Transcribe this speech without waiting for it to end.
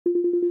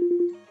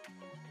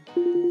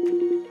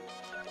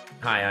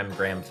Hi, I'm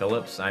Graham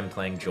Phillips. I'm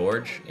playing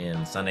George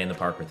in Sunday in the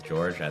Park with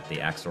George at the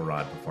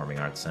Axelrod Performing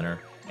Arts Center,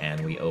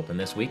 and we open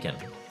this weekend,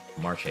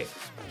 March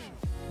 8th.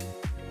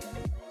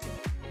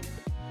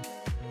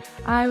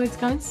 I was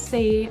going to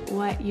say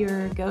what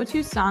your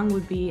go-to song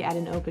would be at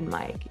an open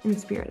mic in the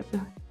spirit of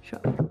the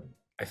show.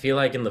 I feel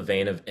like in the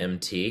vein of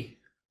MT,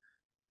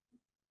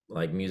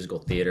 like musical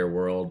theater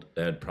world,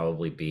 that'd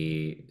probably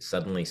be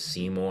Suddenly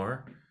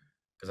Seymour,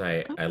 because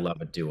I love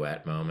a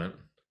duet moment.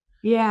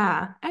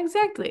 Yeah,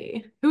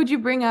 exactly. Who would you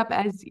bring up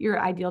as your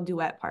ideal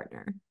duet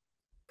partner?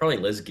 Probably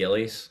Liz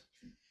Gillies.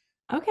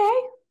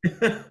 Okay.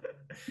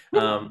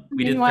 I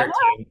We mean, did why not?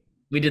 13.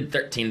 We did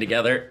 13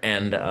 together,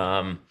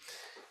 and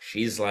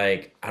she's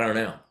like, I don't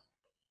know.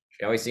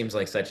 She always seems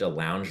like such a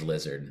lounge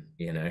lizard,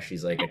 you know.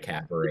 She's like a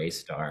cabaret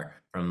star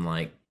from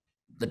like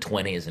the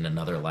 20s in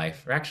another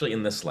life, or actually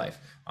in this life,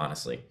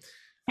 honestly.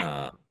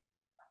 Uh,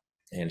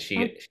 and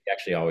she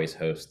actually always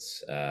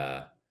hosts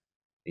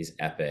these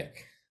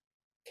epic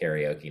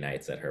karaoke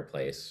nights at her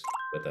place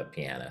with a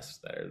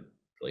pianist that are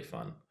really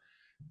fun.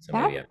 So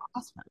That's maybe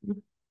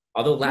awesome.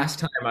 although Yeah. last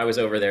time I was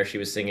over there, she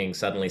was singing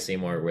 "Suddenly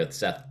Seymour" with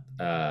Seth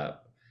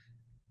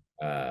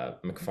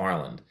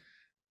MacFarlane,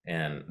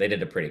 and they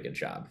did a pretty good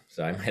job.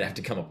 So I might have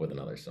to come up with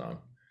another song.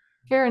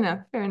 Fair enough.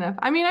 Fair enough.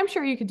 I mean, I'm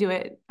sure you could do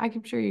it.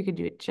 I'm sure you could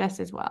do it just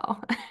as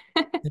well.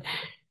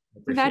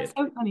 Appreciate That's it.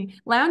 so funny.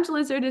 Lounge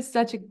lizard is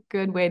such a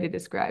good way to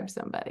describe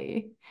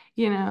somebody.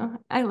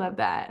 I love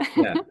that.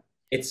 Yeah.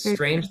 It's Very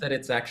strange funny. that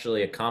it's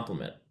actually a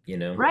compliment, you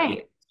know? You can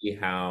Right. see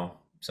how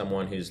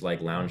someone who's like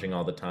lounging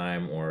all the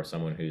time or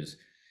someone who's,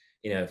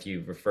 if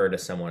you refer to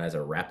someone as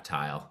a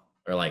reptile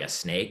or like a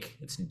snake,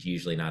 it's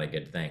usually not a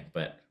good thing.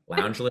 But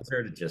lounge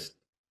lizard, it just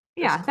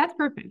Yeah, that's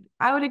perfect.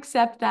 I would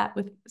accept that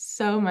with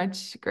so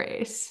much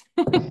grace.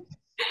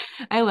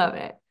 I love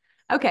it.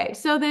 Okay,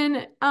 so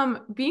then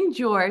being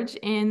George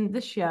in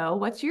the show,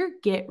 what's your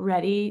get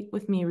ready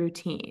with me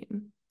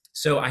routine?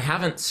 so I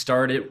haven't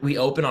started. We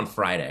open on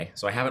Friday,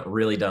 so I haven't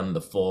really done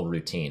the full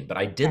routine, but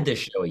I did Okay. this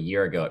show a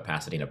year ago at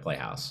Pasadena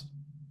Playhouse.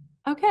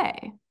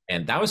 Okay.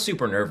 And that was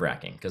super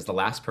nerve-wracking because the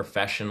last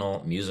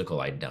professional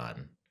musical I'd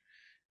done,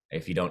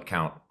 if you don't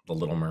count The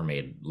Little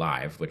Mermaid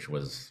live, which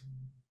was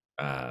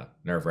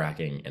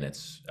nerve-wracking in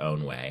its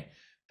own way,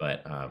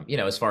 but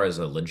as far as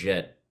a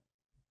legit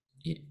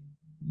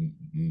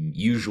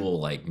usual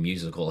like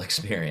musical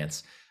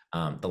experience,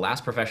 the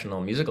last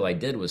professional musical I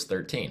did was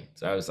 13,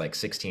 so I was like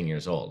 16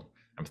 years old.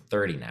 I'm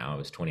 30 now. I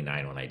was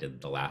 29 when I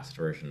did the last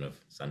version of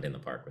Sunday in the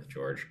Park with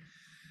George.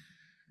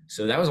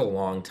 So that was a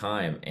long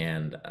time,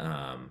 and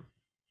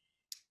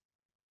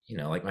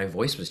like my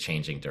voice was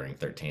changing during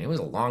 13. It was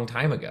a long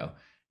time ago.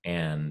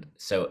 And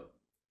so,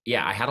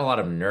 yeah, I had a lot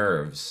of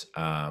nerves.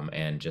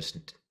 And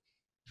just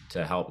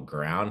to help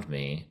ground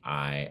me,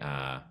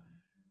 I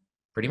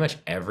pretty much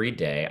every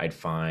day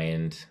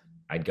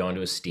I'd go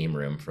into a steam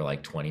room for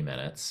like 20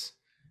 minutes.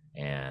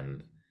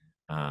 And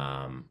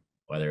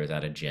whether it was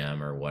at a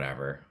gym or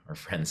whatever, or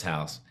friend's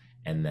house.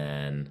 And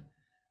then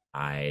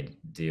I'd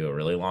do a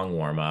really long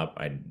warm up.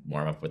 I'd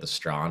warm up with a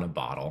straw in a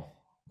bottle,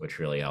 which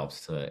really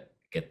helps to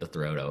get the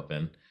throat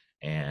open.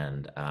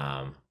 And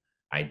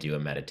I do a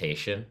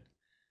meditation.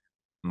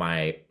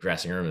 My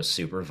dressing room is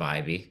super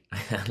vibey. I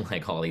had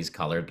like all these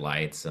colored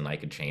lights, and I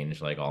could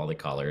change like all the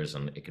colors,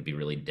 and it could be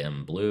really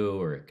dim blue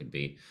or it could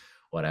be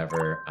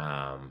whatever.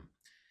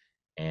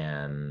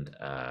 And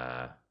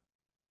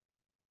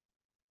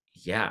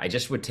Yeah, I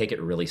just would take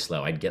it really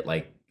slow. I'd get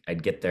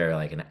there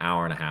like an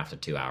hour and a half to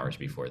 2 hours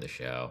before the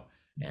show.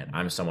 And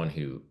I'm someone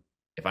who,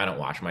 if I don't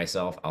watch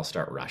myself, I'll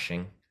start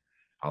rushing.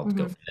 I'll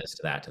go Mhm. from this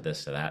to that to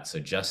this to that. So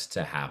just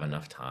to have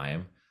enough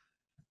time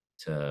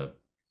to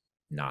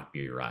not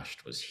be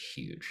rushed was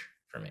huge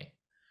for me.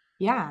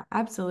 Yeah,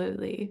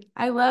 absolutely.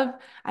 I love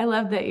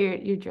that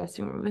your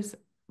dressing room was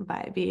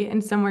vibey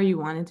and somewhere you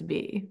wanted to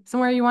be,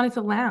 somewhere you wanted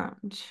to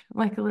lounge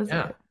like a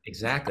Yeah, lizard.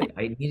 exactly.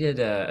 I needed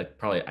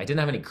probably I didn't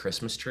have any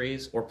Christmas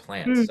trees or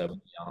plants, Mm, so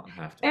maybe I'll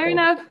have to fair pull. Is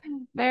enough.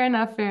 Fair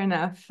enough. Fair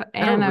enough. that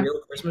a And real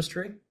Christmas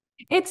tree?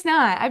 it's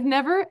not. I've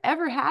never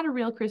ever had a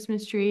real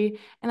Christmas tree,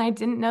 and I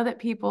didn't know that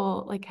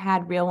people like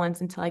had real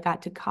ones until I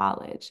got to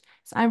college.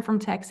 So I'm from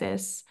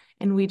Texas,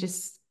 and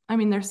I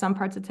mean, there's some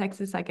parts of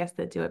Texas, I guess,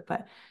 that do it,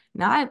 but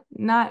not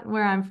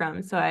where I'm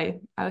from. So I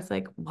was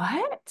like,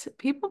 what?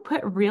 People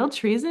put real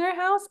trees in their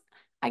house?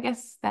 I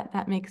guess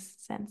that makes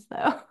sense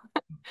though.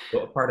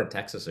 What part of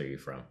Texas are you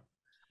from?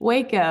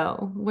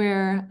 Waco,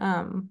 where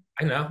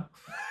I know.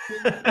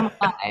 I'm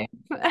alive.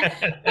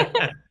 My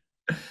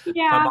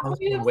Yeah, mom's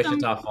we from have some.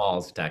 Wichita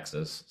Falls,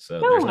 Texas,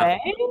 so No there's nothing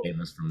way. really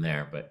famous from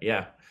there. But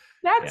yeah,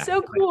 That's yeah,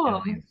 so my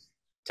cool. family is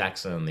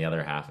Texan, the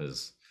other half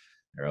is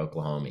they're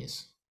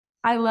Oklahomies.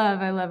 I love.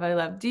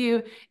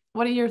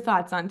 What are your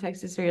thoughts on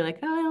Texas? Are you like,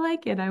 oh, I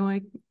like it. I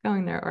like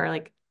going there, or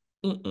like,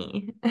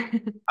 eh.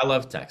 I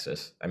love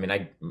Texas. I mean,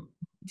 I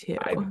Too.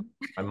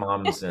 my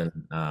mom's in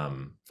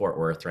Fort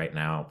Worth right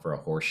now for a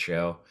horse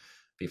show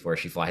before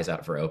she flies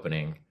out for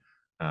opening.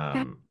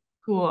 That's Um,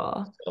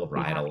 cool. Still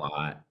ride Yeah. a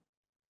lot.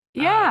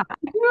 Uh, Yeah,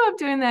 I grew up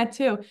doing that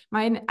too.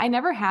 I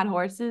never had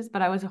horses,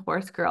 but I was a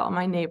horse girl.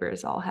 My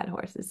neighbors all had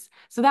horses.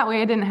 So that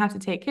way I didn't have to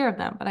take care of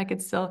them, but I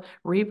could still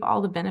reap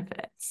all the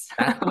benefits.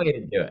 that's the way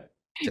to do it.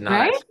 To not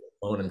Right? actually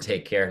own and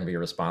take care and be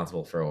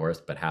responsible for a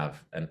horse, but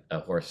have a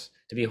horse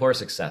to be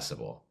horse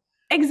accessible.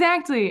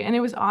 Exactly. And it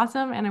was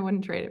awesome, and I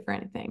wouldn't trade it for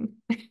anything.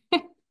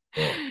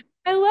 Cool.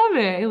 I love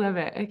it. I love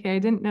it. Okay, I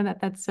didn't know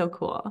that. That's so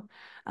cool.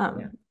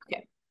 Yeah.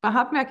 Okay, but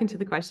hopping back into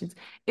the questions.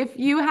 If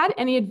you had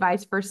any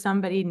advice for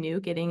somebody new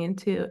getting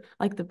into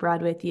like the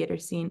Broadway theater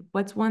scene,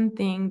 what's one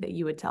thing that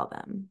you would tell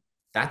them?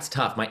 That's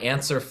tough. My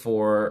answer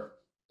for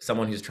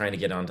someone who's trying to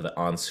get onto the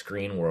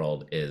on-screen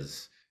world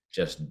is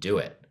just do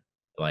it.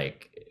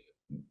 Like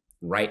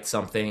write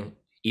something,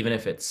 even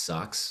if it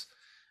sucks.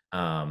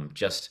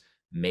 Just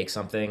make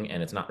something,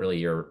 and it's not really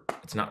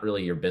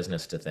your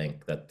business to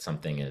think that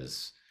something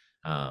is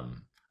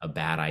a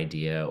bad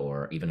idea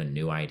or even a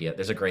new idea.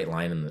 There's a great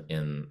line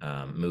in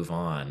Move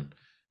On.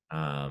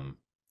 Um,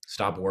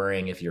 Stop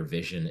worrying if your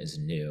vision is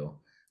new.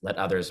 Let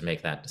others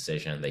make that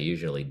decision. They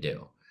usually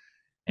do.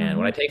 And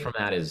what I Mhm. take from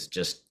that is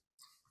just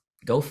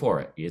go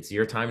for it. It's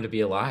your time to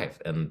be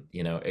alive, and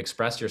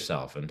express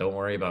yourself and don't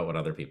worry about what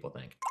other people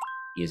think.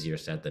 Easier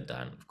said than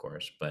done, of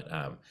course. But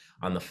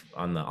on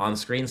the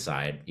on-screen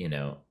side,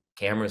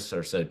 cameras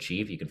are so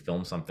cheap. You can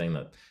film something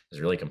that is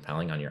really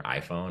compelling on your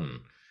iPhone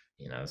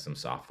and some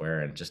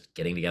software and just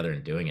getting together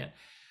and doing it.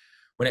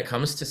 When it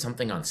comes to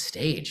something on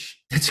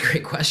stage, that's a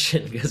great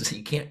question because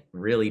you can't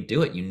really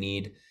do it.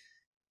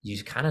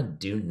 You kind of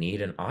do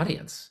need an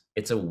audience.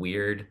 It's a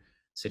weird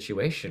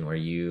situation where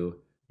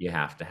you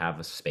have to have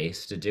a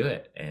space to do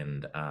it.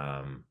 And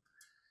I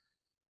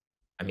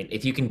mean,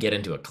 if you can get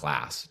into a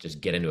class,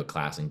 just get into a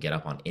class and get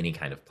up on any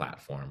kind of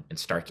platform and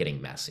start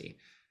getting messy.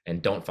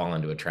 And don't fall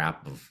into a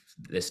trap of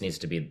this needs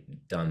to be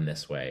done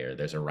this way, or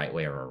there's a right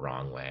way or a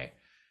wrong way.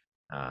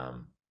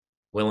 Um,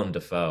 Willem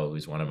Dafoe,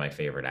 who's one of my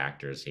favorite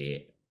actors,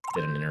 he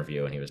did an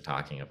interview and he was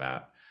talking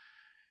about,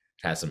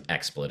 has some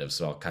expletives,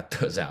 so I'll cut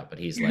those out. But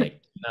he's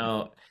like,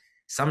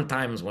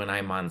 sometimes when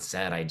I'm on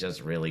set, I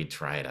just really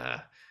try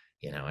to,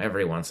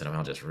 every once in a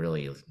while, just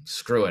really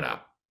screw it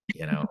up,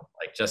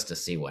 like just to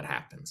see what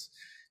happens,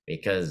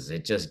 because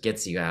it just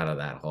gets you out of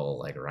that whole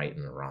like right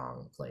and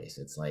wrong place.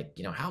 It's like,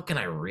 how can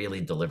I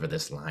really deliver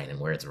this line and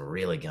where it's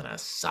really gonna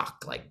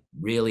suck, like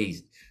really,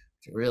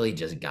 really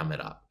just gum it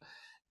up.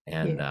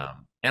 Yeah,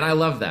 And I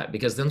love that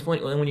because then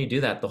when you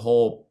do that, the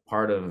whole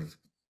part of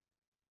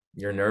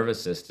your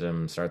nervous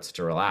system starts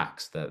to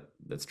relax,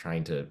 that's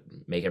trying to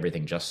make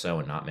everything just so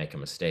and not make a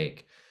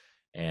mistake.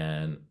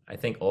 And I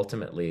think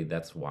ultimately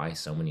that's why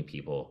so many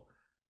people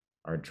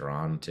are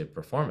drawn to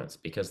performance,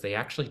 because they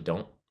actually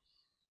don't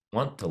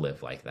want to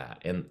live like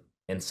that.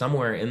 And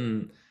somewhere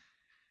in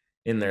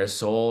their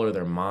soul or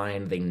their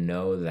mind, they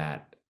know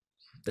that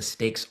the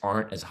stakes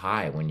aren't as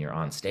high when you're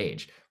on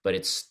stage, but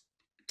it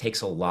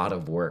takes a lot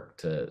of work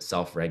to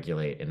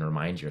self-regulate and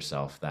remind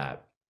yourself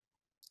that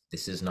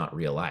this is not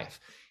real life,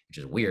 which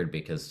is weird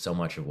because so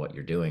much of what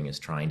you're doing is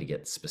trying to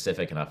get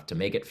specific enough to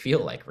make it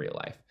feel like real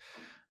life.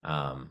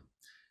 Um,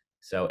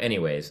 so,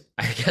 anyways,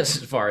 I guess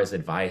as far as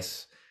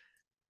advice,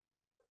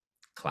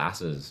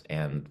 classes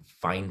and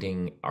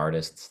finding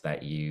artists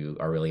that you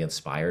are really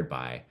inspired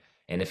by,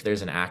 and if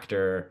there's an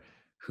actor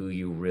who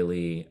you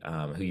really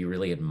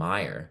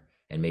admire,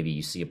 and maybe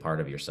you see a part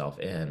of yourself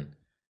in,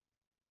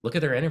 look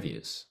at their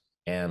interviews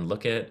and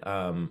look at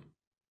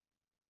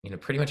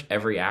pretty much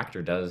every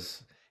actor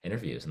does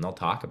interviews, and they'll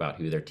talk about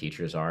who their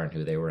teachers are and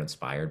who they were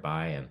inspired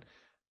by, and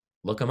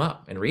look them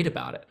up and read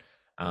about it.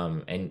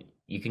 And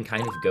you can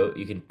kind of go,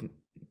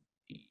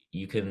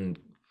 you can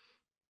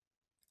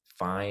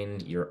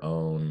find your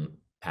own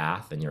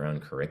path and your own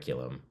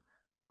curriculum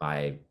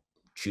by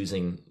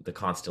choosing the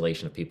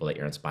constellation of people that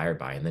you're inspired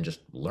by and then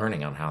just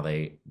learning on how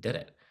they did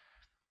it.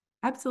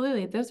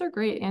 absolutely. Those are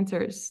great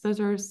answers. Those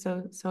are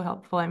so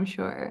helpful, I'm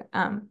sure.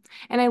 And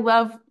I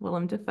love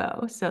Willem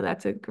Dafoe, so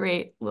that's a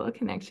great little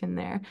connection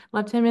there.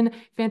 Loved him in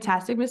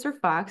Fantastic Mr.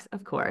 Fox,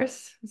 of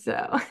course.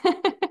 So,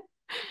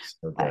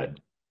 So but,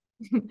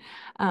 good.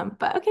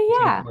 but okay, You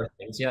seen yeah. Poor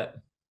Things yet?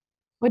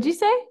 What'd you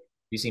say?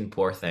 You seen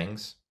Poor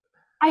Things?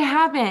 I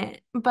haven't,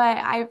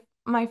 but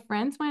my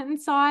friends went and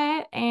saw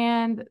it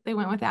and they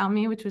went without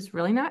me, which was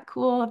really not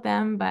cool of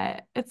them,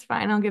 but it's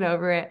fine. I'll get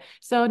over it.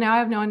 So now I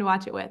have no one to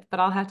watch it with, but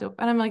I'll have to,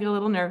 and I'm like a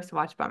little nervous to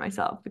watch by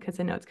myself because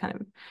I know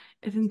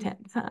it's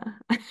intense, huh?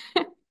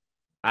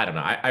 I don't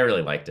know. I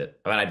really liked it,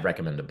 but I'd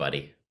recommend a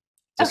buddy,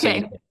 just so you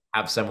Okay. can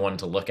have someone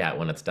to look at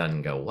when it's done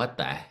and go, "What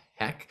the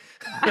heck?"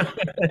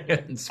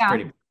 It's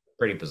Yeah.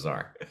 pretty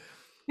bizarre.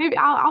 Maybe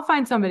I'll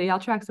find somebody. I'll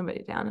track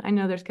somebody down. I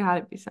know there's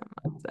gotta be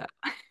someone. So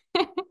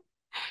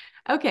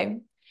okay.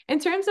 In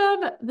terms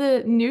of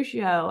the new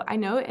show, I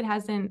know it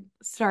hasn't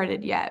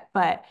started yet,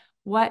 but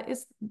what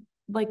is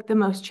like the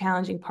most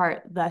challenging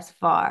part thus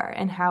far,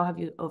 and how have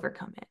you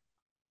overcome it?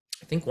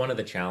 I think one of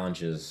the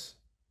challenges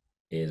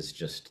is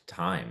just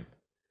time.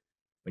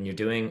 When you're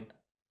doing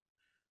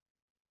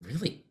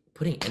really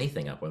putting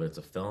anything up, whether it's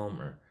a film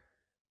or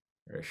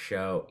a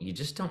show,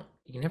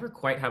 you never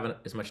quite have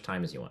as much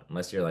time as you want,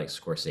 unless you're like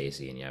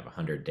Scorsese and you have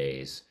 100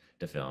 days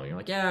to film. You're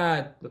like,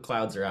 yeah, the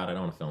clouds are out. I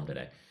don't want to film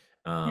today.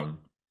 Um,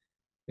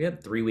 we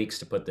had 3 weeks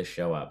to put this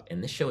show up,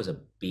 and this show is a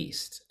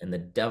beast, and the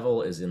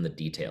devil is in the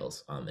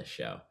details on this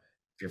show.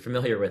 If you're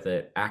familiar with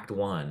it, Act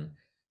One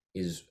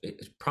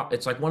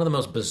it's like one of the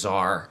most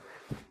bizarre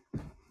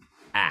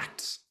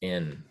acts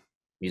in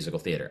musical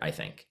theater. I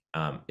think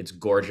it's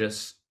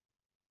gorgeous,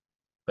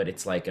 but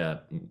it's like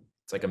a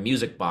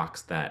music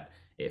box that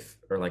if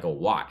or like a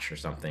watch or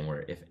something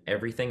where if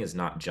everything is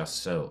not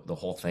just so, the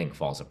whole thing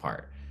falls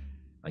apart.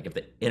 Like if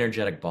the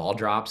energetic ball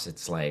drops,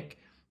 it's like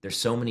there's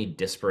so many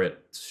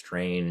disparate,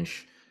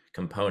 strange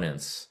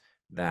components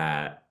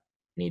that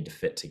need to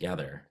fit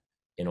together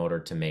in order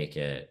to make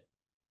it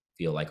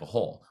feel like a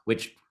whole,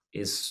 which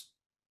is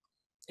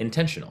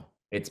intentional.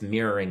 It's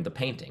mirroring the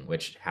painting,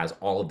 which has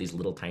all of these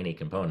little tiny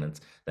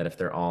components that if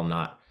they're all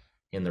not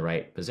in the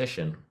right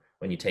position,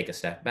 when you take a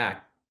step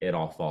back, it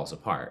all falls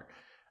apart.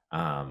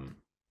 Um,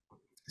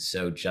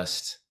 so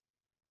just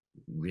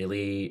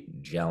really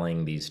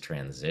gelling these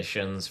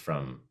transitions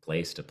from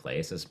place to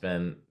place has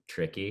been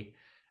tricky.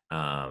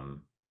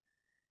 Um,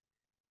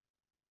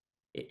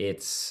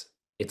 it's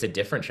it's a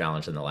different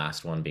challenge than the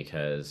last one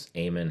because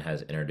Eamon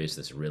has introduced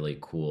this really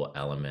cool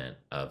element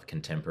of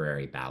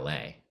contemporary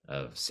ballet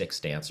of six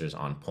dancers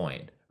on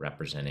point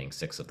representing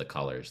six of the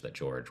colors that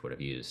George would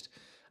have used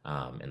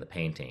in the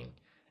painting,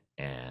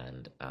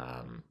 and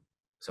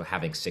so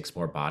having six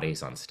more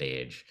bodies on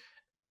stage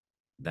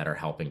that are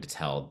helping to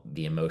tell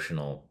the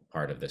emotional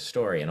part of this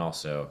story and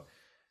also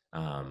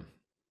um,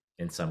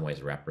 in some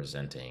ways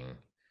representing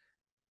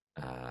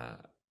uh,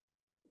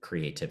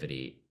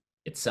 creativity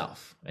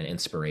itself and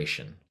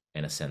inspiration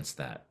in a sense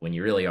that when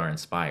you really are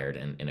inspired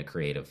and in a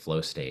creative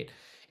flow state,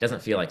 it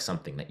doesn't feel like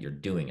something that you're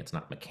doing. It's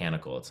not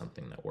mechanical. It's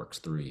something that works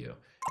through you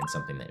and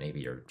something that maybe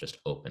you're just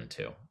open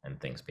to and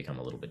things become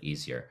a little bit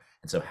easier.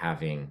 And so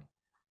having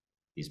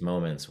these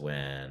moments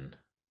when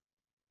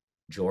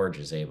George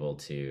is able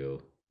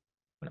to,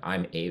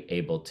 when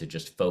able to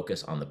just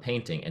focus on the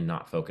painting and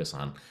not focus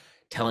on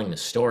telling the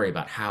story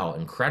about how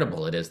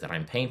incredible it is that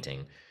I'm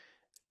painting,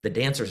 the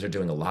dancers are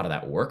doing a lot of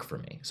that work for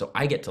me. So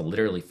I get to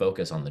literally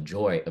focus on the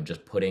joy of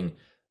just putting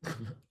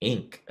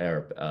ink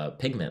or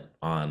pigment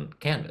on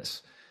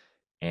canvas.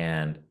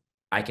 And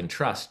I can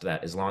trust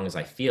that as long as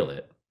I feel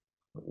it,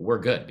 we're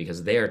good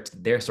because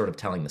they're sort of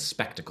telling the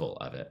spectacle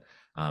of it.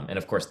 And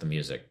of course, the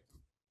music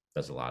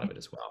does a lot of it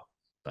as well.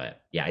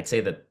 But yeah, I'd say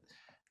that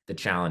the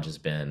challenge has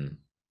been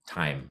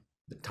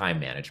the time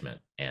management,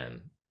 and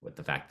with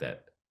the fact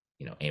that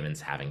Eamon's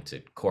having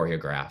to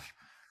choreograph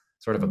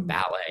sort of a Mm.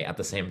 ballet at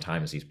the same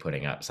time as he's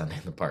putting up Sunday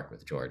in the Park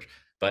with George.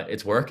 But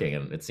it's working,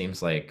 and it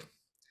seems like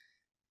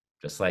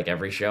just like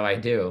every show I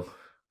do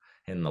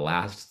in the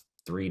last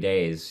 3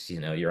 days,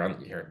 you're in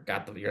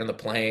the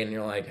plane, and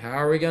you're like, how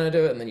are we gonna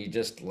do it? And then you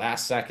just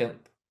last second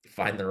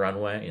find the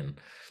runway and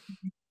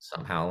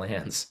somehow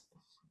lands.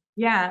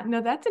 Yeah,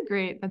 no, that's a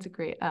great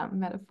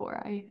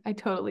metaphor. I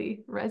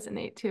totally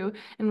resonate too.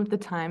 And with the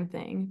time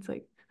thing, it's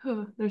like,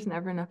 oh, there's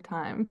never enough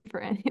time for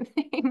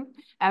anything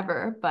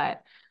ever.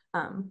 But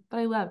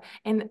I love,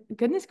 and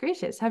goodness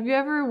gracious, have you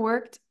ever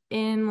worked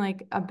in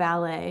like a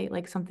ballet,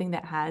 like something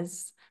that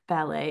has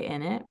ballet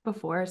in it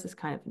before? Is this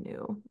kind of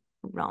new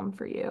realm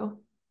for you?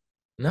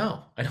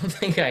 No, I don't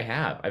think I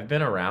have. I've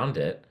been around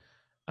it.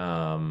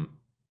 Um,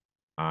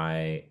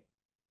 I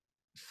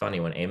Funny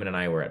when Eamon and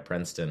I were at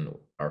Princeton,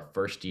 our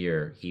first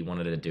year, he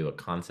wanted to do a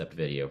concept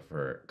video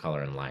for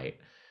Color and Light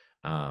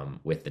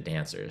with the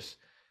dancers,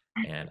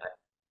 and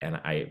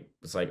I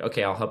was like,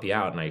 okay, I'll help you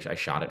out, and I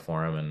shot it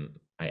for him and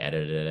I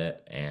edited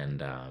it,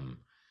 and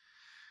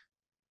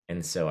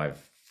so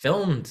I've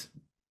filmed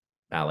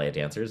ballet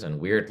dancers, and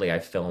weirdly, I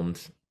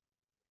filmed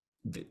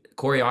the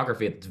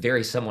choreography that's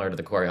very similar to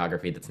the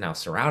choreography that's now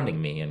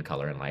surrounding me in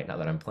Color and Light now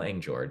that I'm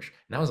playing George.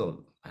 And that was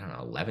I don't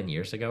know, 11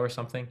 years ago or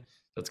something.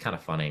 So it's kind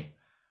of funny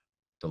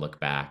to look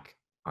back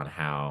on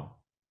how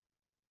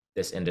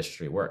this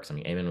industry works. I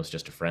mean, Eamon was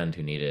just a friend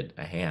who needed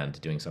a hand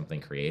doing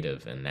something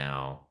creative, and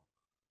now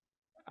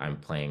I'm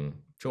playing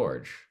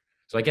George.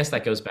 So I guess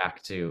that goes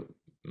back to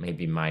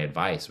maybe my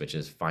advice, which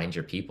is find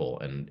your people.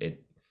 And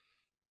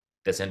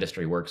this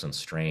industry works in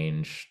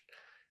strange,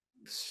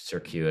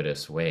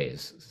 circuitous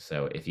ways.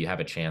 So if you have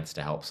a chance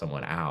to help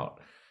someone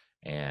out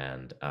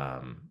and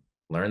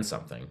learn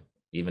something,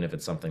 even if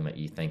it's something that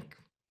you think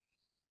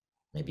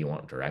maybe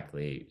won't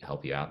directly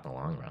help you out in the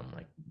long run,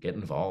 like get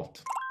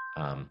involved.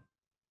 Um,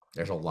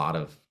 there's a lot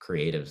of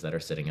creatives that are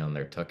sitting on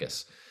their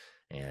tuchus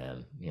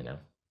and,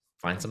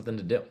 find something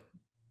to do.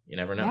 You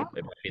never know. Yeah.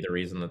 It might be the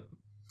reason that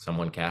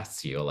someone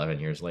casts you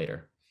 11 years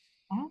later.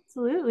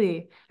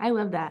 Absolutely. I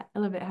love that. I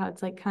love it how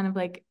it's like kind of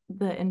like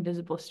the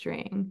invisible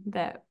string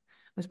that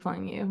was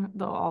pulling you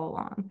the all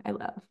along. I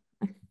love.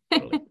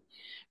 Totally.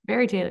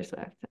 Very Taylor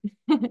Swift.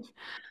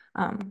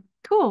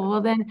 Cool.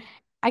 Well then,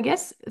 I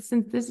guess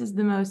since this is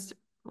the most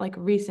like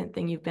recent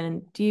thing you've been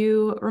in, do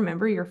you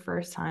remember your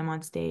first time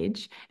on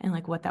stage and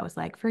like what that was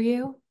like for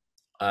you?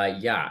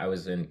 Yeah, I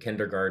was in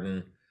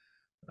kindergarten.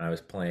 I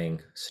was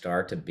playing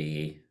Star to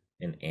Be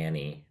in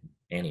Annie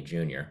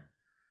Jr.,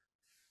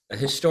 a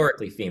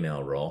historically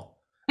female role.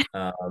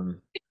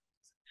 Um,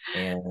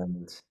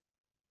 and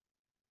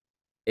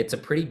it's a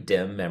pretty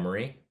dim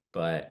memory,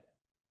 but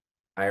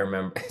I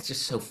remember it's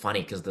just so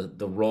funny because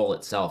the role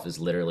itself is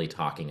literally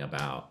talking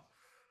about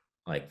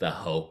like the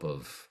hope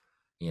of,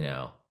 you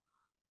know,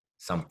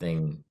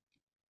 something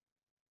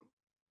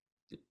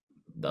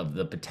of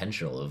the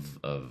potential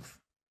of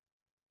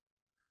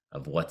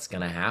what's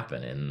gonna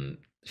happen in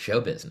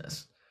show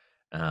business.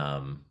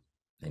 Um,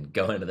 and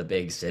go into the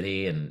big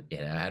city and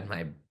I had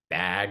my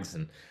bags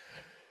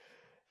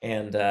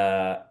and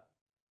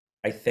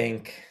I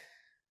think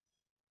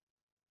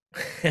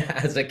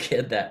as a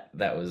kid that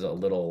was a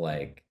little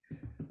like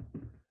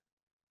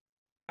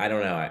I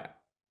don't know,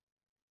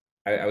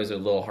 I was a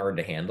little hard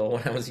to handle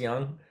when I was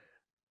young.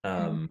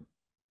 Um,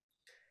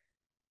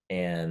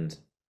 and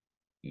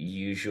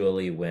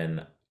usually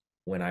when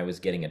I was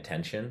getting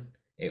attention,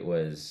 it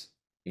was,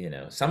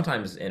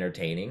 sometimes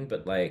entertaining,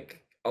 but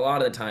like a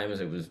lot of the times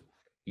it was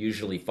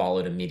usually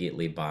followed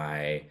immediately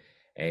by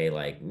a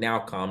like now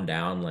calm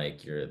down,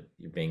 like you're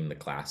being the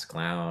class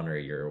clown or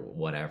you're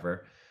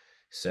whatever.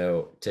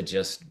 So to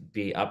just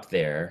be up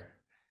there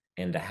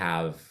and to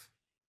have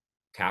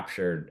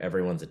captured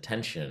everyone's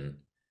attention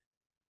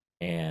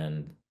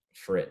and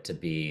for it to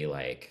be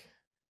like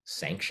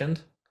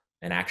sanctioned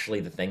and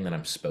actually the thing that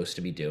I'm supposed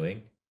to be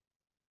doing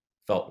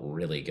felt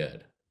really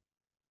good.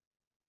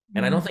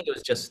 And I Mm. don't think it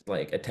was just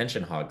like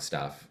attention hog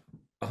stuff,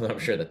 although I'm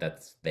sure that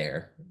that's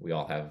there. We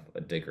all have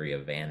a degree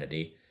of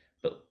vanity.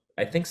 But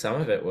I think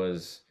some of it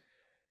was,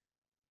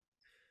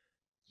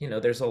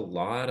 there's a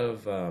lot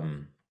of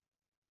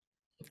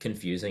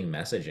confusing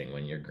messaging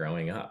when you're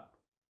growing up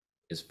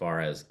as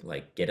far as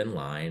like get in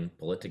line,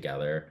 pull it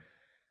together,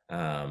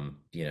 um,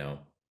 you know,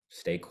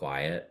 stay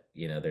quiet.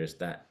 There's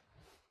that.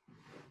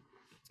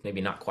 It's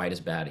maybe not quite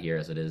as bad here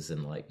as it is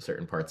in like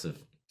certain parts of,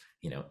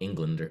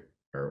 England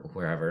or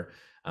wherever.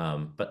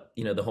 But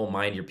the whole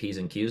mind your P's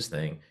and Q's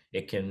thing,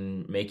 it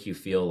can make you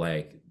feel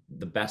like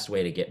the best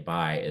way to get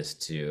by is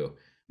to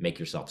make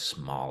yourself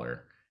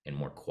smaller and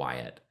more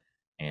quiet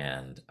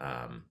and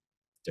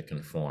to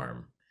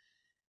conform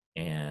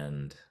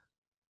and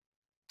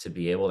to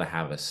be able to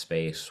have a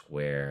space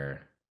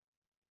where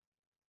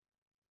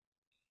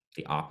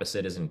the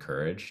opposite is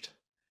encouraged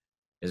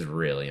is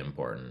really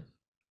important.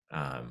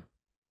 Um,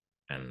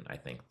 and I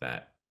think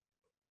that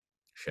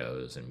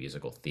shows and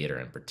musical theater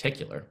in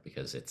particular,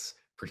 because it's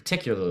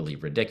particularly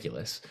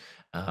ridiculous,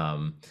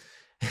 um,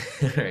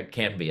 or it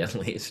can be at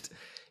least,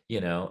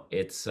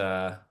 it's,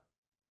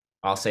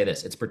 I'll say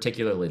this, it's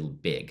particularly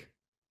big.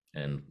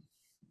 And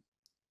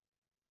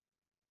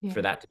Yeah.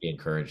 for that to be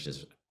encouraged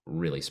is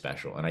really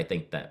special. And I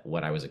think that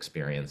what I was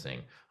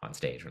experiencing on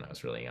stage when I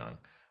was really young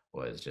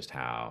was just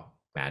how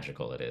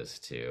magical it is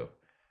to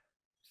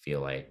feel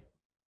like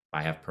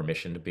I have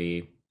permission to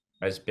be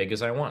as big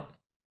as I want.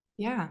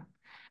 Yeah.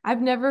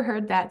 I've never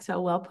heard that so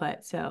well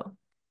put. So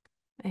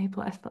A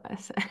plus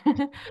plus. You're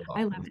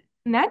I love welcome. it.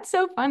 And that's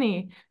so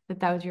funny that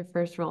that was your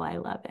first role. I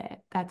love it.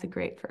 That's a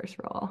great first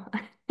role.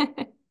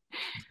 It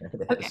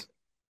Okay. is.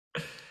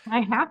 I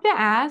have to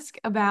ask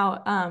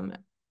about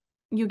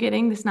you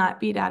getting the snot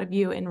beat out of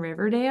you in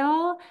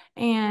Riverdale.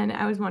 And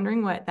I was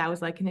wondering what that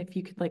was like and if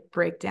you could like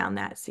break down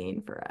that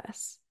scene for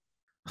us.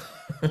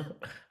 I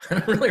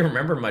don't really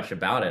remember much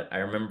about it. I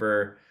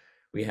remember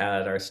we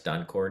had our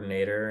stunt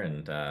coordinator,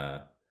 and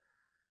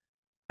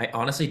I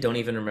honestly don't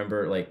even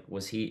remember. Like,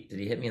 did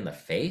he hit me in the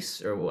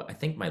face, or what? I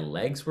think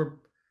were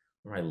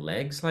my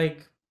legs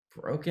like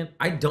broken?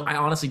 I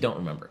honestly don't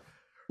remember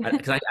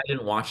because I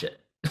didn't watch it.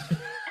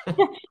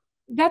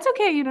 That's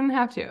okay. You don't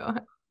have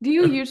to. Do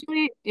you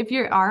usually, if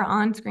you are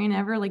on screen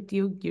ever, like, do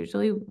you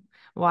usually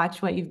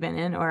watch what you've been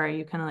in, or are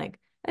you kind of like,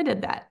 I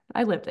did that,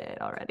 I lived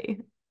it already?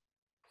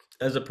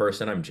 As a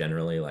person, I'm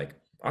generally like,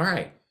 all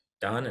right,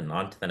 done, and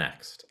on to the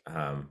next.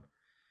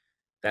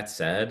 That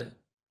said,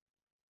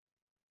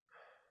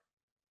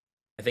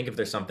 I think if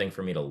there's something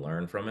for me to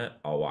learn from it,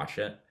 I'll watch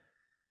it.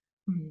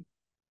 Mhm.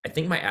 I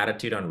think my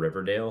attitude on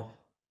Riverdale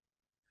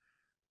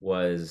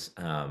was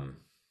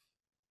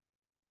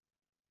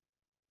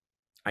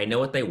I know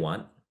what they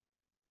want,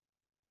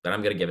 but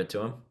I'm gonna give it to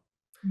them.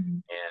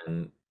 Mhm.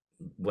 And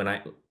when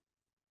I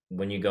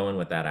when you go in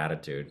with that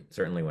attitude,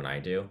 certainly when I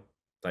do,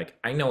 like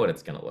I know what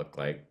it's gonna look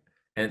like,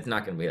 and it's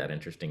not gonna be that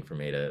interesting for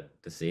me to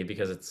see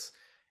because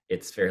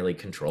it's fairly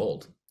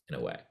controlled in a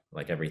way.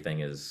 Like everything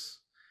is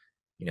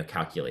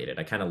calculated.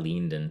 I kind of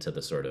leaned into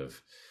the sort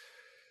of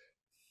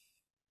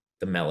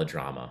the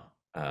melodrama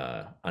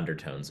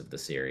undertones of the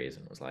series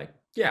and was like,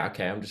 yeah,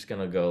 okay, I'm just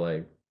gonna go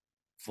like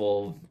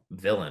full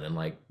villain and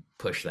like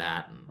push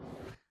that.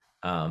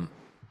 And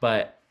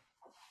but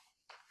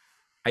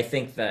I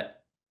think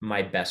that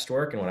my best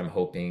work and what I'm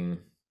hoping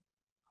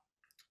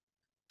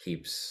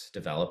keeps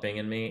developing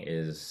in me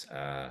is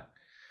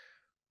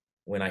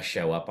when I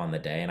show up on the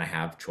day and I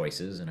have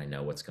choices and I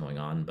know what's going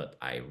on, but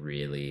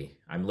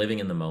I'm living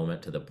in the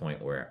moment to the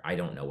point where I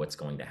don't know what's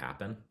going to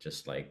happen.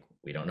 Just like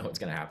we don't know what's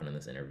going to happen in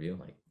this interview.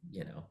 Like,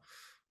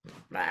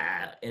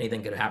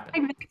 anything could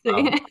happen.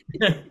 Um,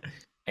 Exactly.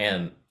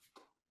 and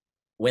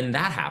when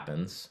that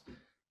happens,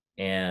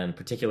 and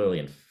particularly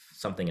in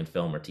something in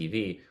film or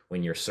TV,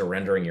 when you're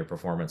surrendering your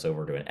performance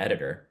over to an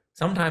editor,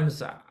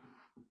 sometimes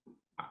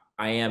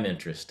I am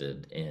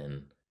interested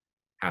in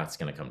how it's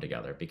going to come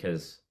together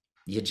because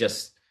you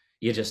just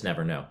you just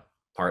never know.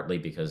 Partly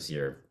because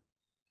you're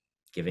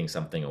giving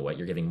something away,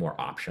 you're giving more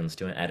options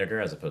to an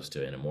editor as opposed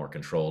to in a more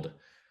controlled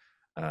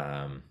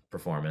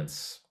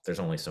performance. There's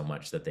only so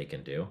much that they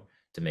can do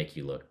to make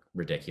you look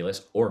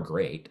ridiculous or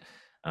great.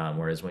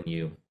 Whereas when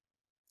you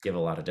give a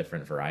lot of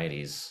different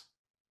varieties,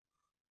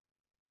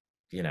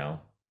 you know,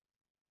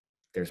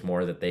 there's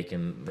more that they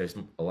can. There's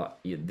a lot.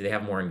 They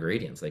have more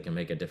ingredients. They can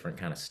make a different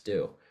kind of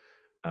stew.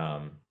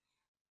 Um,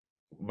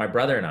 my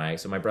brother and I,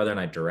 so my brother and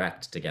I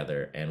direct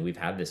together, and we've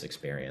had this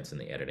experience in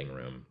the editing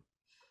room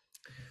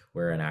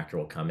where an actor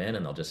will come in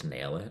and they'll just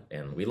nail it,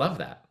 and we love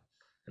that.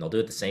 And they'll do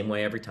it the same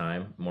way every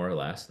time, more or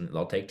less, and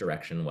they'll take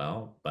direction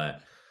well,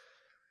 but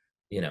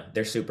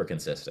they're super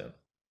consistent,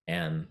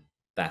 and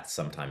that's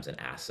sometimes an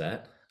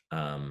asset.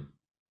 Um,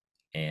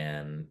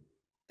 and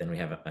then we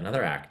have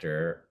another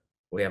actor.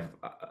 We have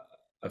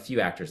a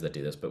few actors that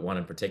do this, but one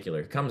in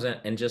particular comes in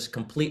and just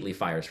completely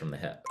fires from the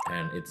hip,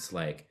 and it's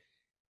like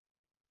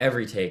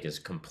every take is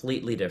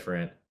completely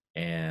different,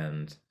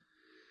 and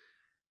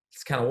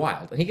it's kind of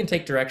wild. And he can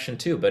take direction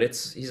too, but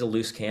he's a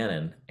loose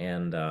cannon.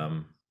 And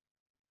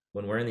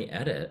when we're in the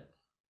edit,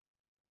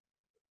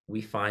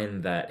 we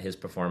find that his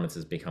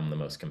performances become the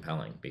most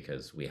compelling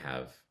because we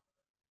have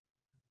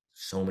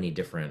so many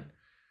different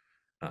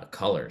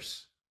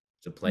colors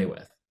to play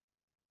with,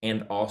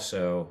 and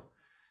also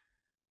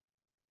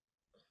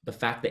the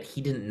fact that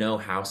he didn't know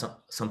how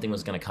something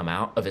was going to come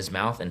out of his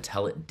mouth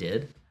until it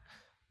did,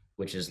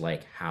 which is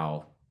like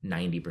how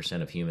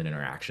 90% of human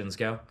interactions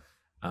go.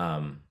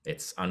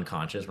 It's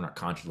unconscious. We're not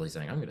consciously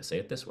saying, I'm going to say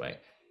it this way.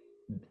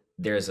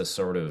 There's a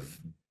sort of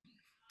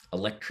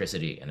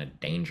electricity and a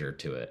danger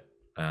to it.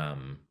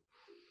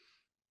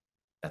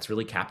 That's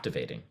really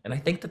captivating. And I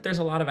think that there's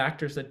a lot of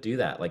actors that do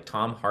that, like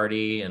Tom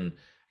Hardy, and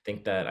I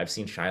think that I've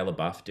seen Shia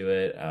LaBeouf do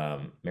it.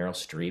 Meryl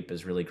Streep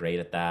is really great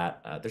at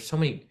that. There's so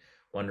many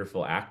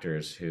wonderful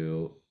actors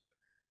who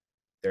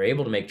they're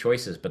able to make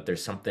choices, but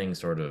there's something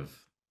sort of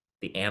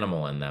the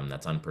animal in them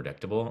that's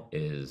unpredictable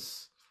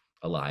is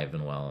alive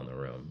and well in the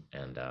room.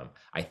 And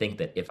I think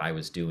that if I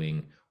was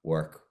doing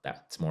work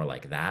that's more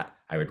like that,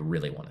 I would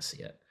really want to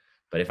see it.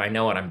 But if I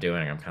know what I'm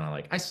doing, I'm kind of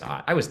like, I saw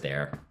it. I was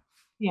there.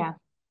 Yeah,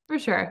 for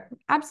sure.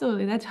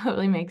 Absolutely. That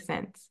totally makes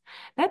sense.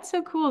 That's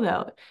so cool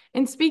though.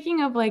 And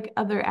speaking of like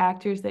other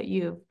actors that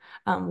you've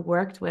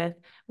worked with,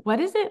 what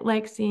is it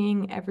like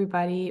seeing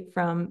everybody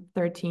from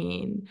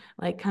 13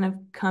 like kind of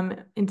come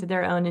into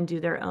their own and do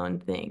their own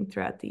thing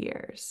throughout the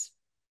years?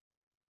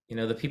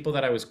 The people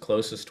that I was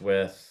closest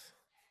with,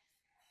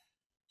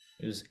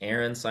 it was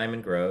Aaron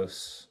Simon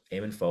Gross,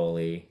 Eamon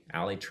Foley,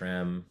 Ali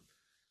Trim,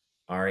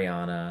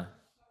 Ariana,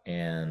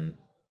 and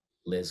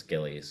Liz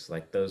Gillies.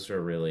 Like those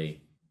were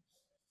really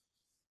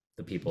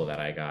the people that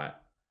I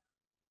got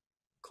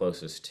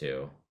closest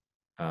to.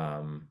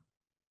 Um,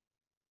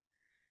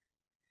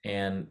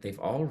 and they've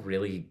all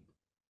really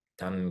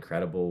done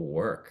incredible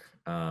work,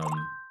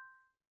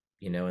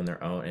 in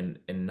their own,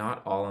 and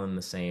not all in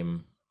the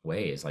same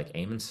ways. Like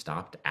Eamon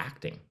stopped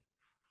acting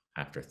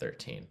after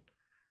 13.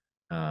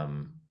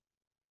 Um,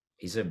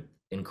 he's an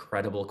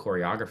incredible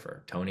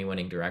choreographer.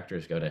 Tony-winning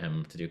directors go to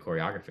him to do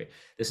choreography.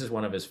 This is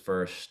one of his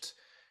first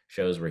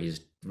shows where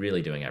he's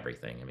really doing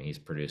everything. I mean, he's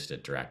produced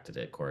it, directed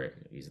it,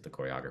 he's the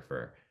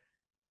choreographer,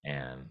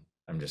 and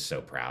I'm just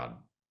so proud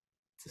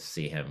to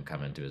see him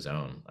come into his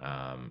own,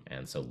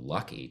 and so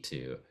lucky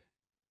to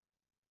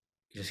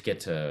just get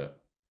to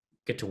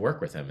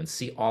work with him and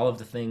see all of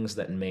the things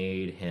that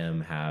made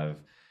him have,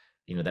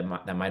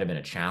 that might have been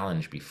a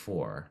challenge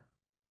before,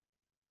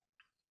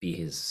 be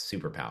his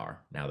superpower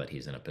now that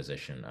he's in a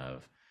position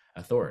of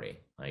authority.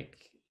 Like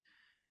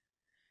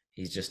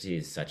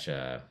he's such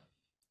a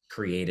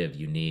creative,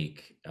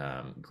 unique,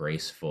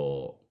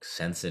 graceful,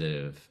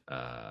 sensitive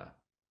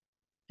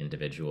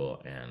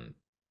individual, and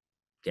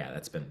yeah,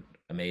 that's been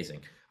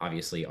amazing.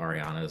 Obviously,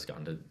 Ariana has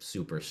gone to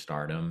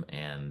superstardom,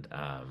 and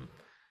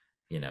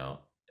you know,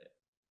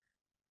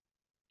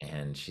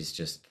 and she's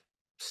just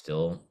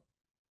still,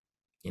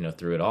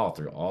 through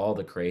all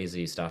the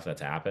crazy stuff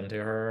that's happened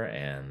to her,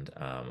 and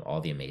all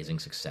the amazing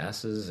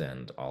successes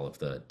and all of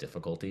the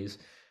difficulties,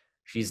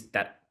 she's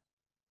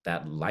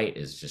that light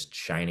is just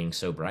shining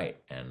so bright,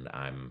 and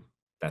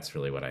that's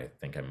really what I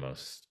think I'm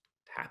most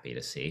happy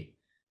to see.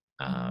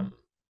 Mhm. Um,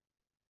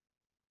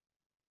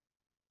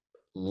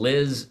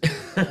 Liz,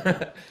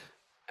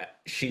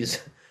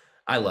 she's,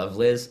 I love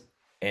Liz,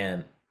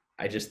 and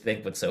I just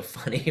think what's so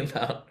funny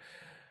about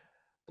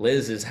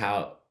Liz is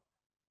how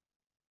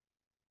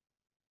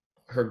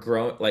her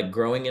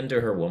growing into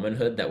her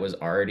womanhood that was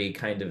already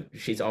kind of,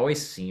 she's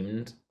always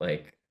seemed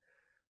like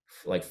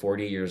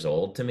 40 years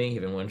old to me,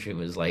 even when she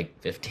was like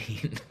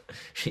 15.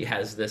 She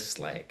has this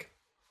like,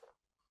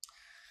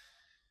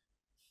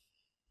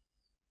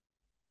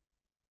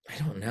 I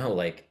don't know,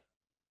 like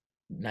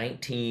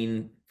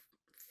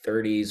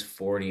 1930s,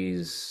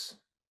 40s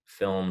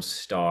film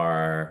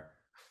star,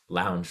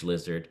 lounge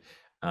lizard,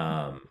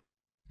 um,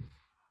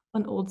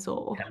 An old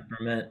soul.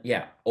 temperament.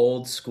 Yeah,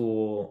 old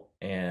school,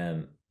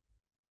 and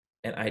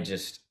I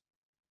just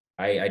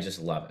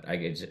love it. I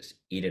could just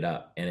eat it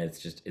up, and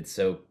it's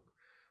so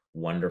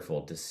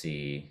wonderful to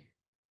see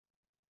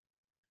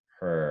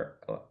her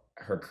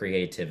her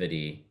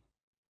creativity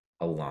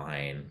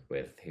align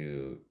with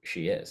who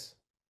she is.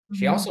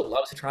 She Mhm. also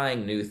loves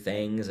trying new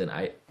things, and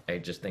I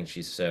just think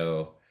she's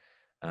so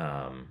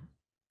um,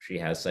 she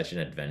has such an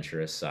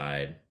adventurous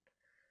side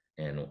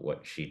in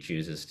what she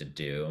chooses to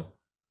do,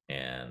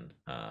 and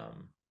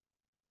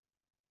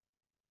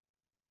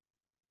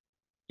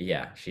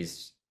yeah,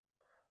 she's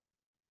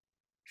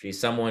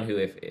someone who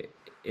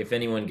if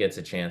anyone gets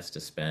a chance to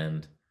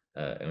spend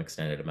an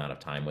extended amount of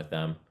time with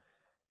them,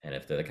 and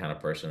if they're the kind of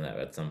person that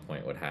at some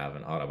point would have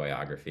an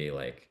autobiography,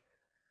 like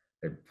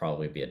there'd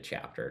probably be a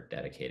chapter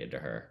dedicated to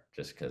her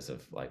just because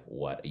of like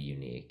what a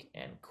unique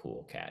and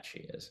cool cat she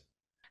is.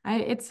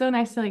 It's so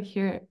nice to like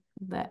hear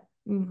that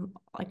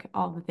like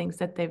all the things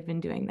that they've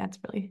been doing. That's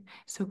really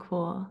so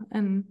cool.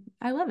 And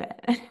I love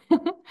it.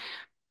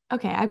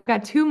 Okay, I've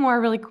got two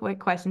more really quick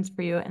questions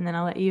for you, and then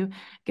I'll let you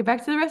get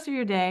back to the rest of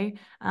your day.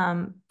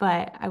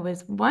 But I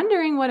was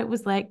wondering what it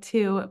was like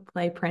to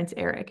play Prince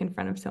Eric in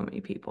front of so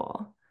many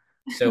people.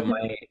 So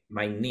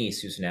my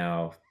niece, who's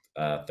now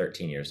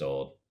 13 years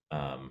old,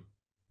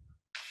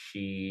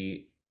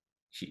 she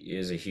she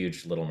is a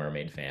huge Little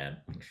Mermaid fan.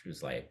 I think she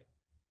was like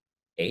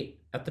 8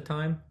 at the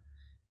time,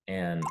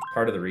 and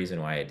part of the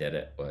reason why I did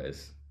it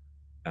was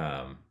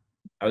um,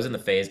 I was in the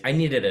phase. I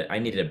needed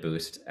a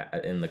boost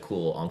in the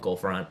cool uncle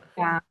front.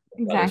 Yeah,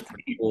 My brother's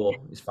pretty exactly.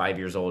 cool. He's 5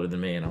 years older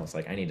than me, and I was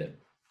like, I need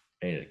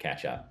to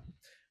catch up.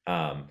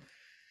 Um,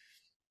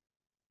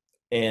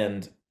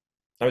 and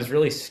I was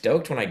really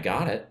stoked when I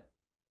got it,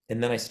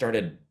 and then I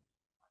started,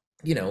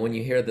 when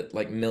you hear that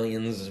like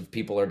millions of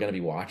people are going to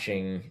be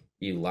watching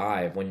you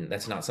live, when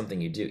that's not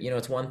something you do.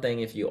 It's one thing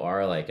if you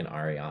are like an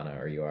Ariana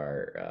or you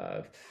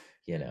are,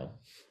 you know,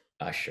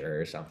 Usher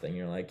or something.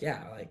 You're like,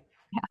 yeah, like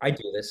I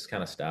do this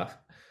kind of stuff,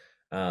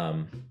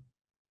 um,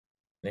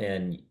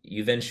 and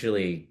you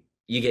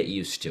get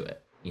used to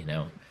it.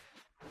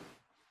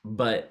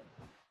 But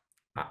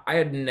I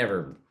had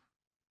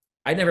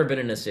I'd never been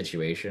in a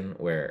situation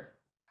where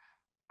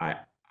I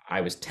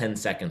I was 10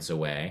 seconds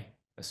away,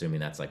 assuming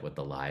that's like what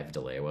the live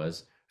delay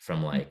was,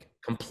 from like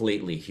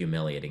completely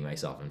humiliating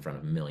myself in front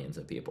of millions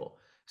of people.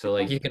 So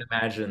like you can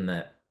imagine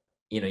that,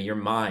 your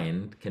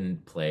mind can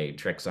play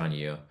tricks on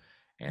you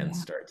and Yeah.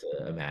 start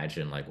to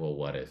imagine like, well,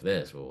 what if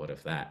this? Well, what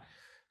if that?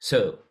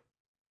 So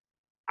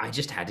I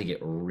just had to get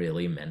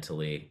really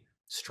mentally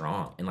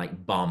strong and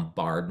like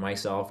bombard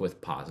myself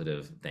with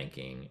positive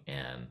thinking,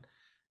 and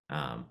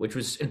which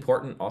was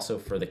important also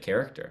for the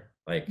character.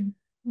 Like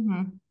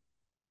Hmm.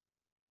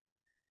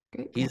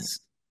 Great point. he's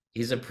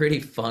he's a pretty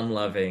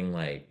fun-loving,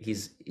 like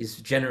he's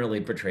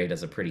generally portrayed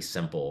as a pretty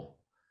simple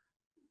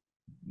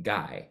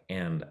guy,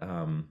 and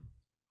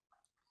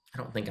I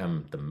don't think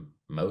I'm the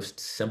most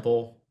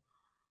simple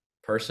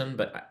person,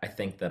 but I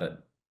think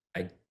that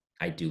I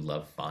I do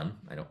love fun.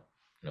 I don't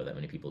know that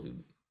many people who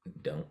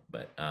don't,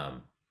 but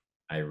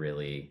I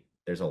really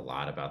there's a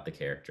lot about the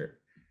character.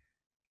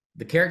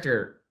 The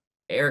character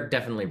Eric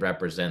definitely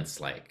represents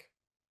like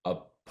a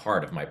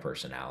part of my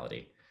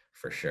personality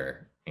for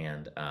sure.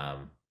 And I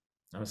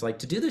was like,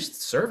 to do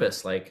this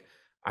service, like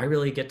I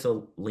really get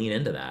to lean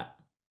into that.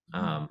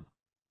 Um,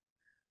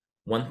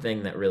 one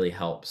thing that really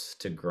helps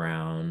to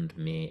ground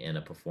me in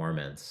a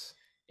performance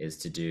is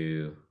to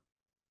do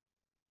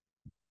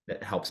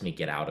that helps me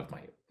get out of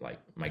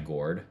my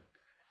gourd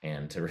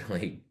and to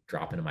really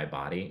drop into my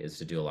body is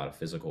to do a lot of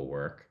physical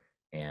work.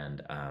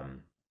 And I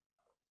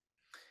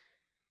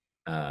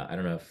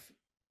don't know if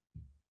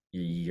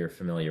you're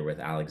familiar with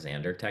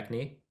Alexander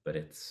technique, but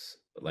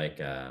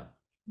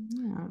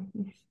Yeah.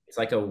 it's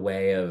like a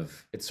way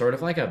of it's sort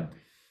of like a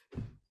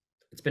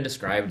it's been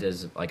described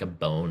as like a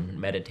bone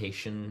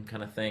meditation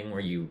kind of thing where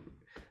you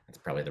that's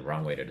probably the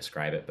wrong way to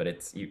describe it, but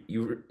it's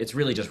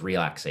really just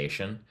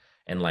relaxation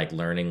and like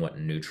learning what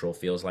neutral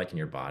feels like in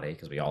your body,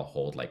 because we all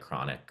hold like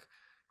chronic,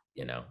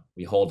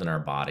 we hold in our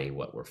body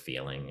what we're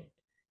feeling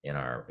in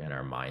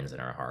our minds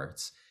and our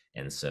hearts.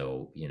 And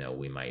so,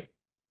 we might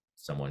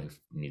someone who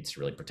needs to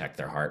really protect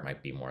their heart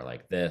might be more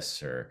like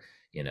this, or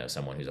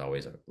someone who's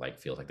always like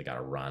feels like they got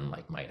to run,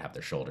 like might have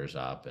their shoulders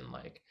up and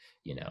like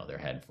their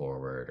head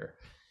forward. Or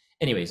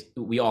anyways,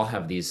 we all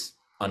have these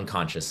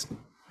unconscious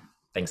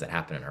things that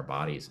happen in our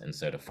bodies, and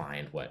so to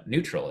find what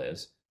neutral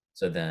is,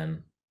 so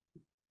then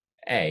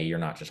you're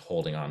not just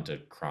holding on to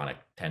chronic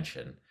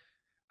tension,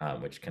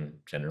 which can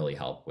generally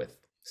help with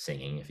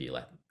singing if you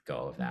let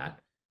go of that.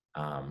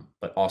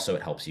 But also,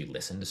 it helps you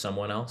listen to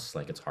someone else.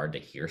 Like, it's hard to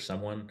hear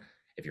someone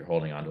if you're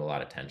holding on to a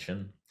lot of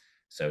tension.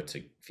 So,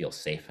 to feel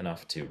safe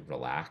enough to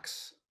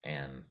relax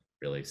and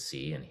really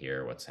see and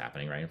hear what's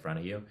happening right in front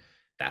of you,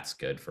 that's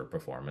good for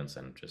performance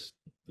and just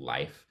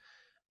life.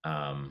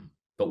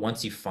 But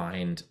once you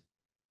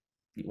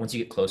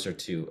get closer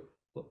to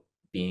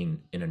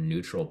being in a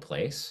neutral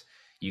place,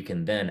 you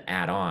can then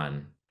add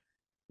on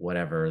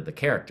whatever the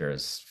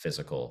character's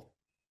physical,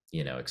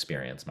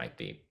 experience might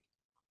be.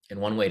 And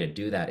one way to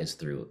do that is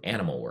through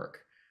animal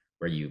work,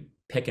 where you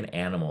pick an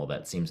animal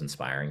that seems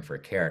inspiring for a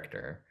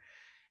character,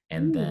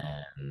 and Ooh,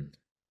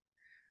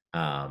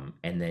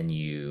 then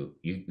you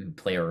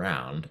play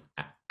around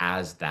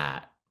as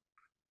that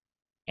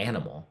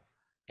animal,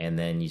 and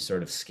then you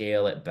sort of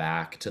scale it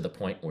back to the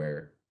point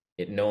where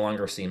it no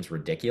longer seems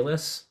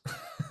ridiculous,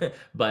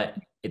 but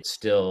it's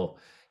still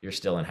you're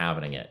still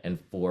inhabiting it. And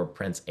for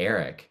Prince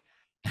Eric,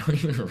 I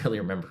don't even really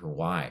remember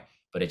why,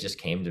 but it just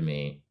came to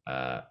me,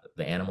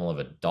 the animal of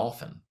a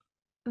dolphin.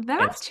 And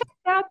that's checked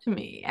out to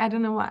me. I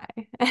don't know why.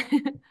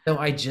 so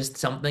I just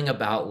something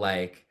about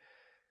like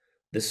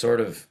the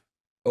sort of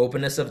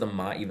openness of the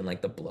mind, even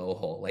like the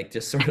blowhole, like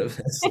just sort of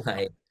this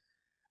like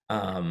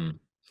um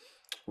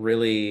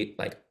really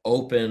like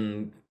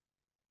open,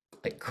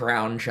 like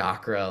crown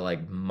chakra,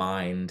 like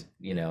mind,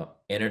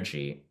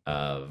 energy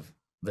of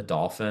the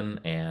dolphin,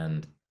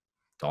 and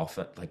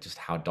dolphin, like just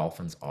how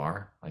dolphins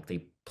are, like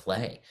they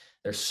play.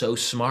 They're so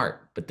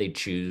smart, but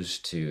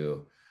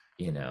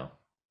you know,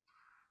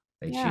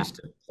 they Yeah. choose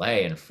to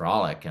play and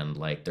frolic, and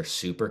like they're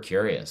super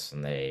curious,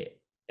 and they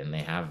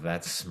have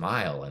that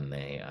smile, and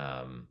they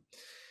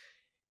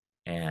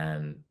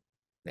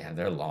have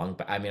their long,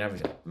 I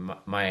mean,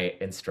 my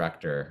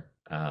instructor,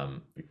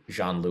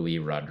 Jean-Louis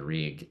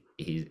Rodrigue,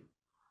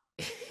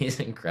 he's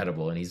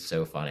incredible, and he's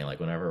so funny. Like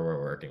whenever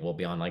we're working, we'll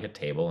be on like a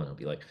table, and he'll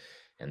be like,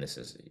 and this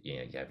is,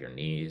 you have your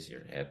knees,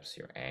 your hips,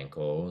 your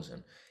ankles,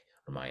 and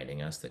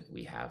reminding us that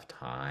we have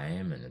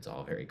time, and it's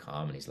all very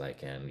calm. And he's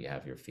like, and you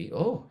have your feet.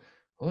 Oh,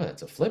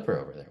 that's a flipper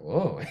over there.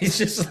 Whoa. He's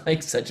just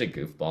like such a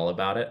goofball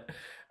about it.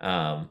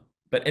 Um,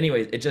 but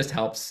anyways, it just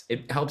helps.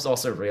 It helps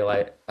also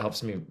realize,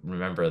 helps me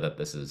remember that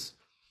this is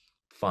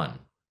fun.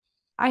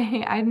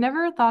 I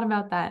never thought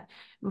about that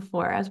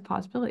before as a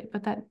possibility,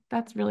 but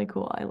that's really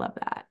cool. I love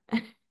that.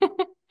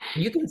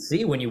 You can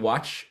see when you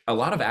watch, a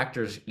lot of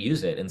actors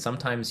use it, and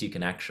sometimes you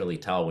can actually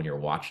tell when you're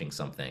watching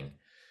something.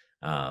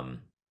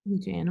 Um,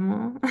 Huge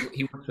animal.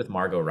 he works with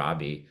Margot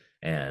Robbie,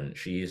 and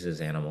she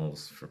uses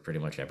animals for pretty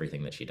much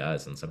everything that she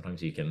does. And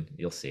sometimes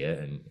you'll see it,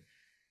 and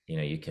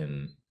you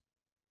can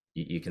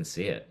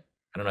see it.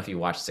 I don't know if you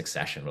watch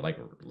Succession with like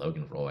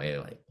Logan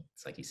Roy, like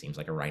it's like he seems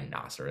like a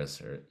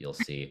rhinoceros, or you'll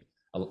see.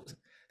 A,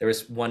 there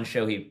was one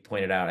show he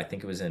pointed out. I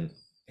think it was in,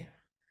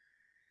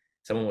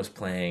 someone was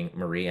playing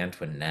Marie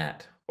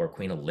Antoinette or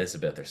Queen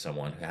Elizabeth or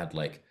someone who had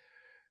like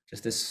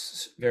just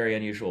this very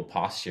unusual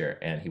posture,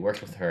 and he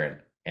worked with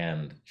her,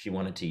 and she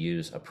wanted to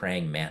use a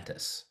praying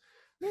mantis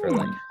for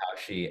like Hmm. how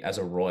she as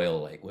a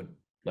royal like would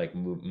like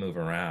move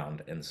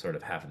around and sort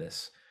of have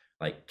this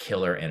like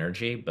killer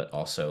energy, but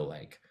also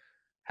like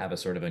have a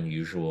sort of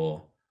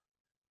unusual,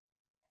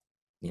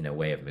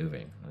 way of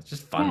moving. It's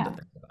just fun to Yeah,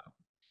 think about.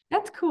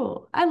 that's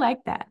cool. I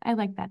like that. I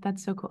like that.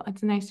 That's so cool.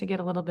 It's nice to get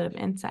a little bit of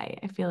insight.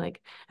 I feel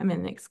like I'm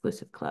in an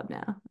exclusive club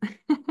now.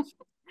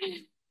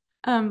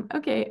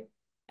 Okay.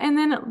 And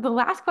then the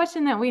last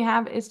question that we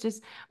have is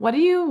just what do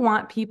you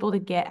want people to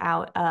get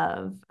out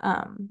of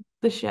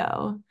the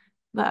show,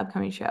 the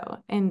upcoming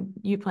show, and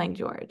you playing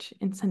George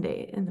and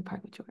Sunday in the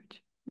Park with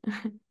George?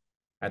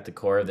 At the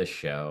core of this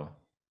show,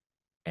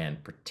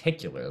 and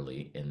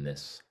particularly in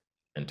this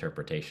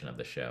interpretation of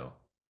the show,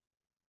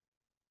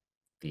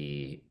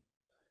 the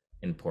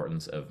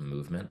importance of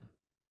movement,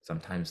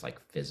 sometimes like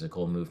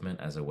physical movement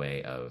as a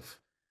way of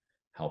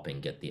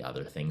helping get the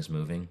other things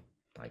moving.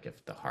 Like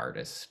if the heart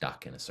is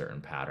stuck in a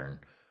certain pattern,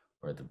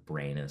 or the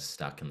brain is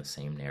stuck in the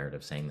same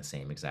narrative, saying the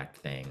same exact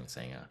thing,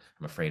 saying,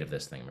 I'm afraid of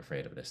this thing, I'm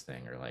afraid of this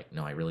thing, or like,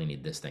 no, I really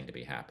need this thing to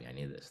be happy, I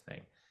need this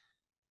thing.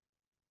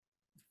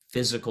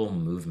 Physical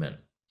movement,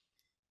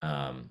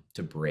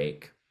 to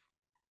break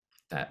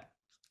that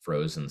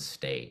frozen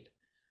state,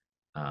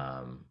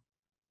 um,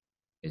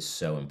 is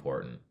so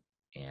important.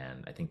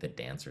 And I think the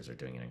dancers are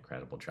doing an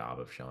incredible job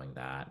of showing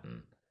that.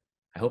 And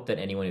I hope that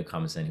anyone who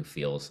comes in who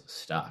feels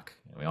stuck,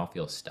 and we all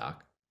feel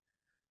stuck,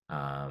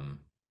 um,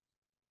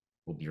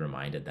 will be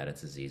reminded that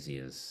it's as easy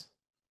as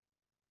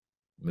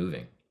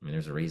moving. I mean,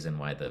 there's a reason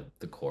why the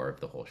core of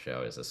the whole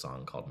show is a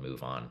song called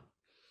 "Move On."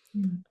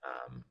 Mm.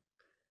 Um,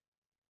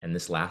 and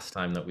this last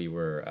time that we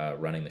were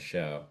running the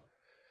show,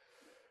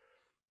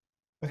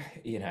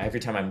 every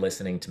time I'm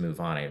listening to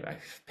 "Move On," I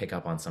pick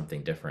up on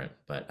something different.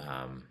 But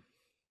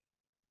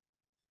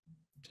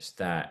just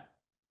that,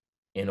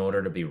 in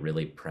order to be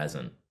really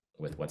present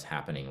with what's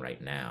happening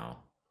right now,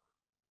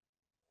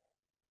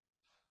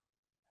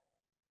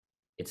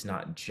 it's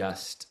not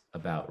just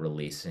about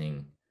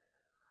releasing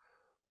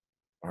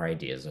our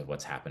ideas of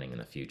what's happening in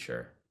the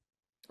future,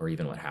 or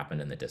even what happened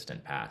in the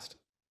distant past.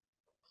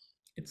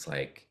 It's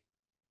like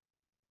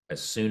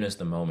as soon as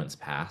the moment's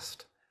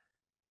passed,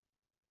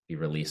 we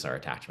release our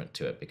attachment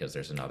to it because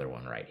there's another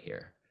one right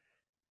here.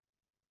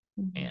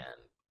 Mhm. And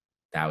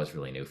that was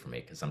really new for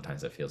me, because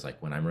sometimes it feels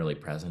like when I'm really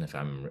present, if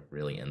I'm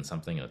really in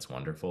something and it's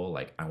wonderful,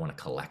 like I want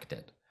to collect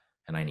it,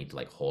 and I need to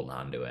like hold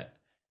on to it.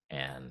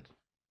 And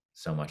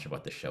so much of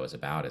what the show is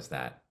about is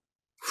that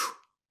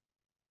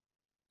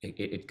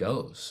it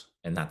goes.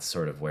 And that's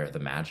sort of where the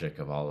magic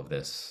of all of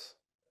this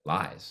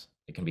lies.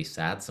 It can be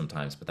sad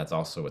sometimes, but that's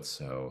also what's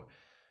so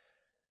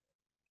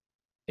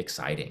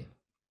exciting.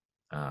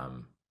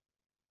 Um,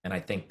 and I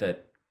think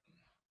that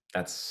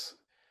that's,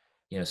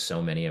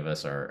 so many of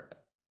us are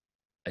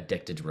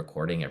addicted to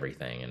recording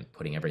everything and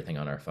putting everything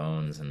on our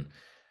phones. And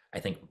I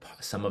think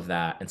some of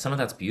that, and some of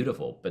that's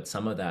beautiful, but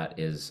some of that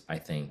is, I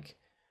think,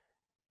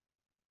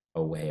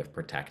 a way of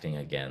protecting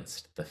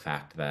against the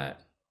fact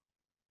that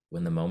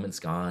when the moment's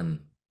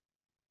gone,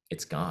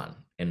 it's gone.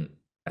 And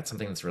that's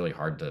something that's really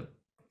hard to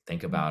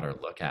think about or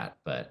look at.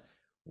 But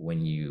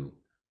when you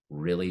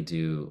really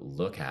do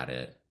look at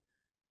it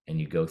and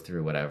you go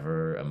through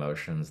whatever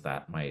emotions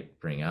that might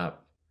bring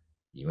up,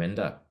 you end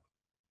up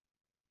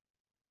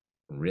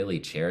really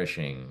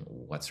cherishing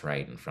what's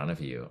right in front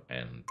of you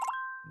and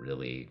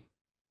really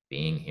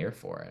being here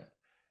for it.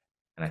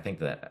 And I think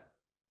that,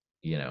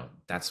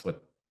 that's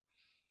what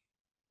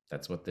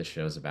this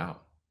show's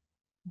about.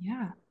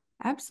 Yeah,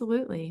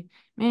 absolutely.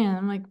 Man,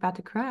 I'm like about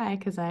to cry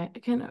because I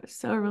can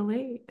so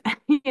relate,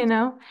 you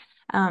know?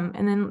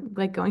 And then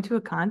like going to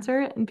a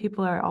concert and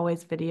people are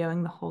always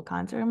videoing the whole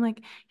concert. I'm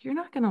like, you're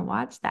not gonna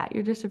watch that.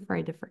 You're just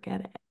afraid to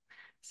forget it.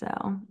 So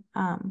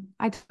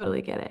I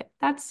totally get it.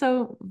 That's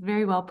so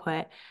very well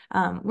put.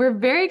 We're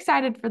very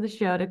excited for the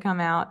show to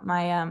come out.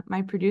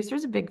 My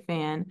producer's a big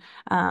fan.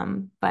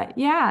 But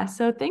yeah,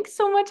 so thanks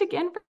so much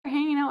again for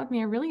hanging out with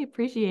me. I really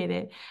appreciate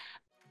it.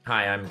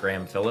 Hi, I'm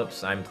Graham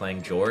Phillips. I'm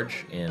playing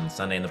George in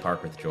Sunday in the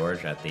Park with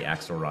George at the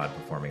Axelrod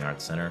Performing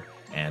Arts Center,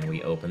 and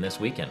we open this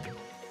weekend,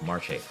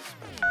 March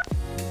 8th.